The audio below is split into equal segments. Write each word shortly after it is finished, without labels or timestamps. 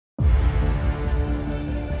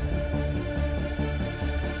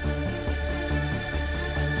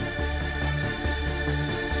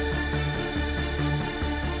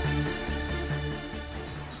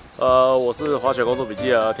我是滑雪工作笔记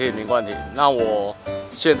的Tim林冠廷。那我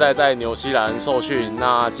现在在纽西兰受训。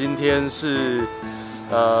那今天是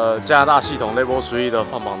加拿大系统 Level 3的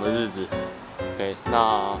放榜的日子。OK，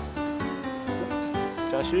 那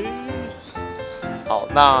嘉勋。好，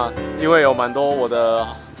那因为有蛮多我的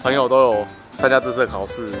朋友都有参加这次的考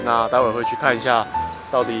试，那待会会去看一下，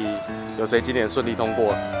到底有谁今年顺利通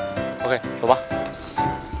过了。OK， 走吧。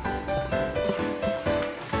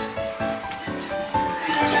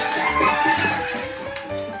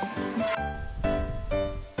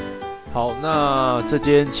好，那这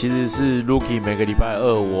间其实是 Rookie 每个礼拜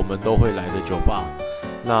二我们都会来的酒吧。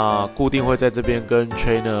那固定会在这边跟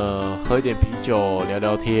Trainer 喝一点啤酒，聊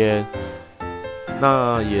聊天。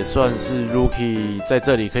那也算是 Rookie 在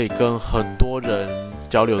这里可以跟很多人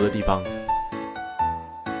交流的地方。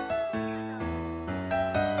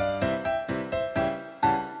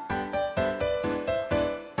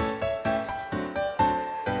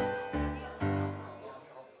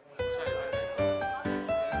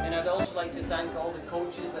I'd also like to thank all the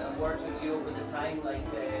coaches that have worked with you over the time, like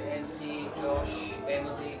MC, Josh,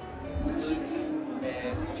 Emily, Luke,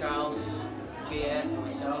 Charles, JF, and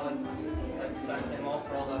myself. I'd like to thank them all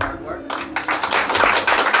for all their hard work.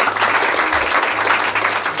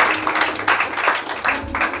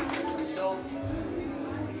 So,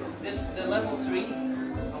 the level 3,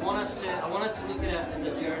 I want us to look at it as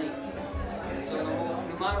a journey. So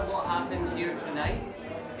no matter what happens here tonight,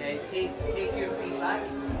 take your feedback.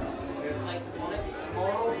 Reflect upon it.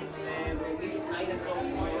 Tomorrow, we'll meet at 9 o'clock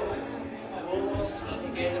tomorrow. We'll all ski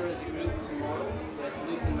together as a group tomorrow. With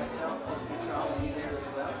Luke and myself, possibly Charles, you there as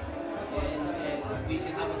well. And we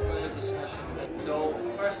can have a further discussion. So,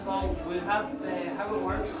 first of all, we'll have how it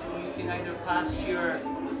works. You can either pass your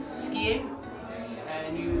skiing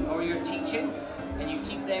or your teaching, and you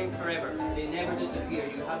keep them forever. They never disappear.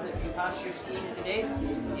 If you pass your skiing today,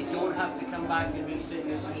 you don't have to come back and resit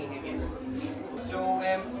your skiing again. So,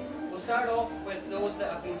 we'll start off with those that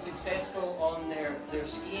have been successful on their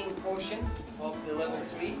skiing portion of the level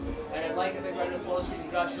 3, and I'd like a big round of applause to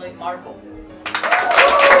congratulate Marco.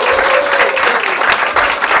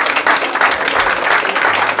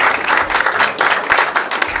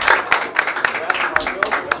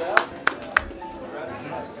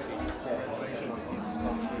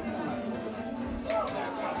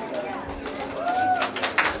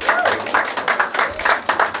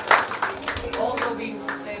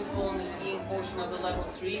 Of the level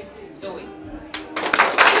 3, Zoe.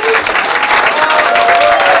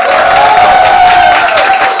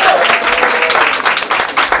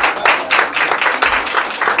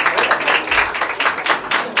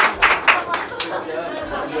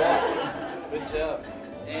 Good job.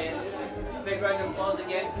 And big round of applause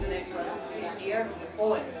again for the next level 3 skier,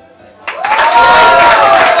 Owen.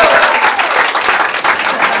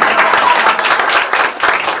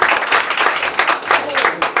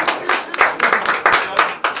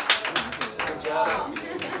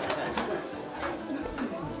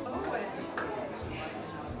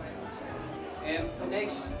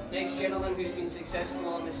 Next gentleman who's been successful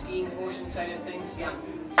on the skiing portion side of things, Jan.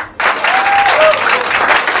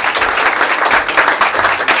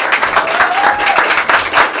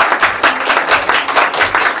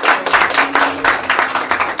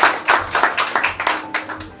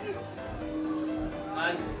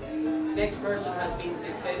 And next person has been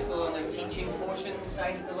successful on their teaching portion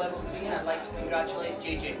side of the level 3, and I'd like to congratulate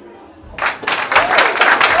JJ.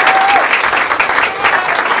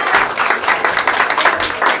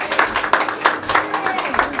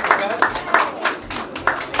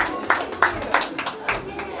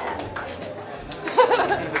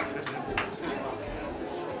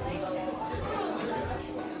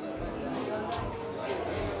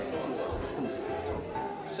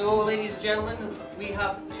 So, ladies and gentlemen, we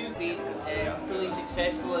have two been fully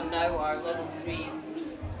successful and now our level 3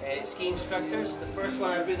 ski instructors. The first one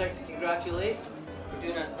I'd really like to congratulate for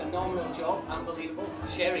doing a phenomenal job, unbelievable,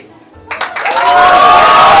 Sherry.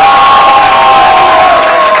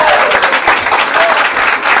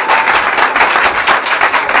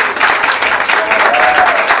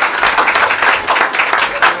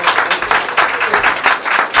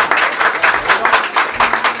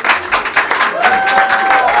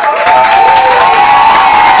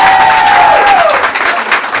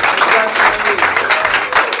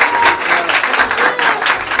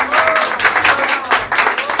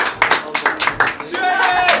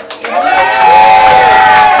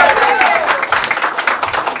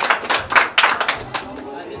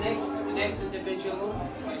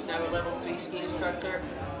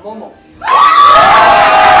 Momo.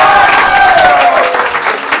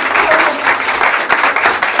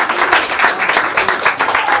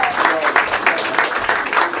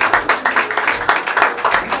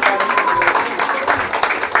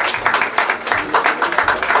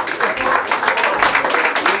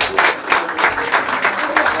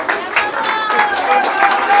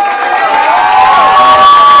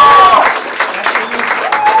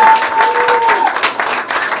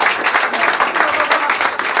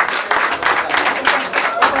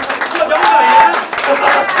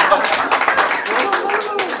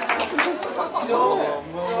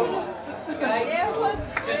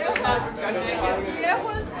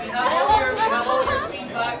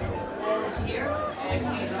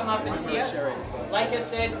 like I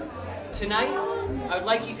said, tonight I would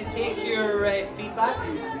like you to take your feedback,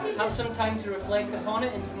 have some time to reflect upon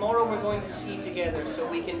it, and tomorrow we're going to ski together so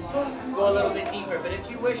we can go a little bit deeper. But if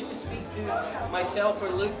you wish to speak to myself or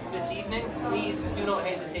Luke this evening, please do not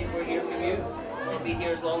hesitate. We're here for you. We'll be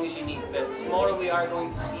here as long as you need. But tomorrow we are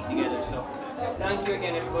going to ski together. So thank you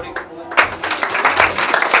again, everybody.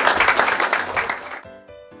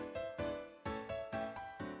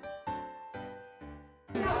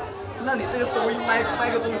 那你这个收音麦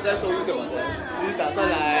克风是在收音什么的？你是打算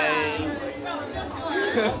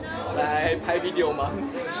来拍 video 吗？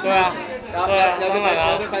对啊，然后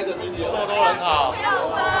再拍成 video。这么多人好，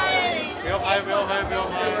不要拍。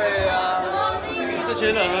对呀，这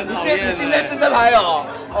群人很讨厌。你现在正在拍哦？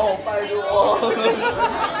哦，拜托。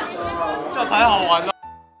这才好玩哦。